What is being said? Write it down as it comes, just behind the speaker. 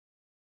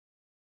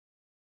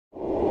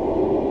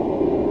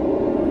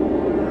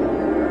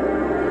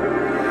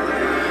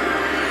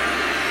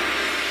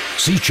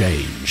Sea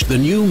Change, the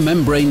new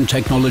membrane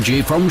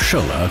technology from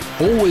Scholler,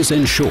 always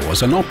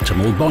ensures an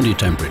optimal body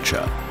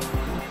temperature.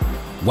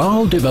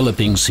 While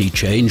developing Sea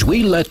Change,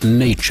 we let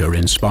nature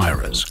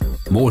inspire us.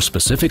 More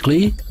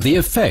specifically, the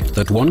effect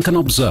that one can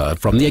observe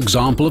from the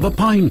example of a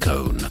pine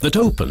cone that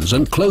opens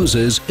and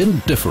closes in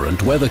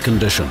different weather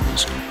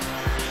conditions.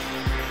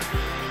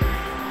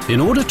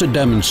 In order to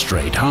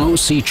demonstrate how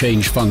Sea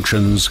Change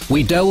functions,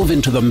 we delve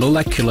into the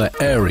molecular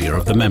area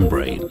of the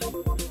membrane.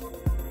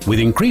 With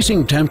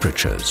increasing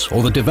temperatures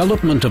or the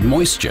development of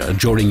moisture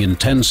during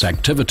intense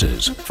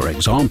activities, for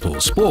example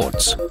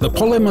sports, the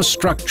polymer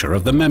structure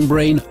of the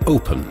membrane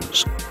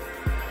opens.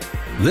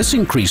 This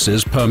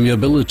increases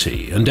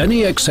permeability, and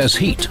any excess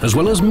heat as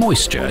well as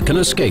moisture can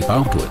escape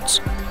outwards.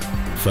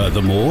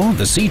 Furthermore,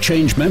 the Sea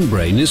Change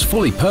membrane is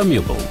fully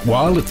permeable,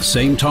 while at the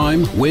same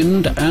time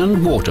wind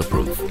and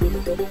waterproof.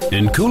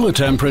 In cooler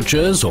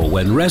temperatures or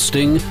when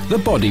resting,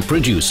 the body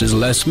produces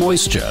less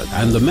moisture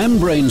and the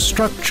membrane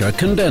structure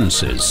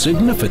condenses,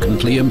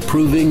 significantly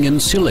improving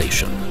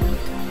insulation.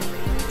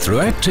 Through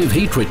active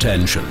heat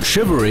retention,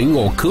 shivering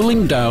or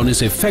cooling down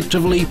is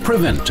effectively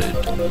prevented.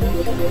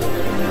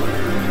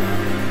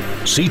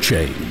 Sea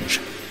Change,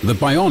 the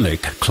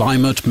bionic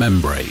climate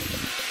membrane.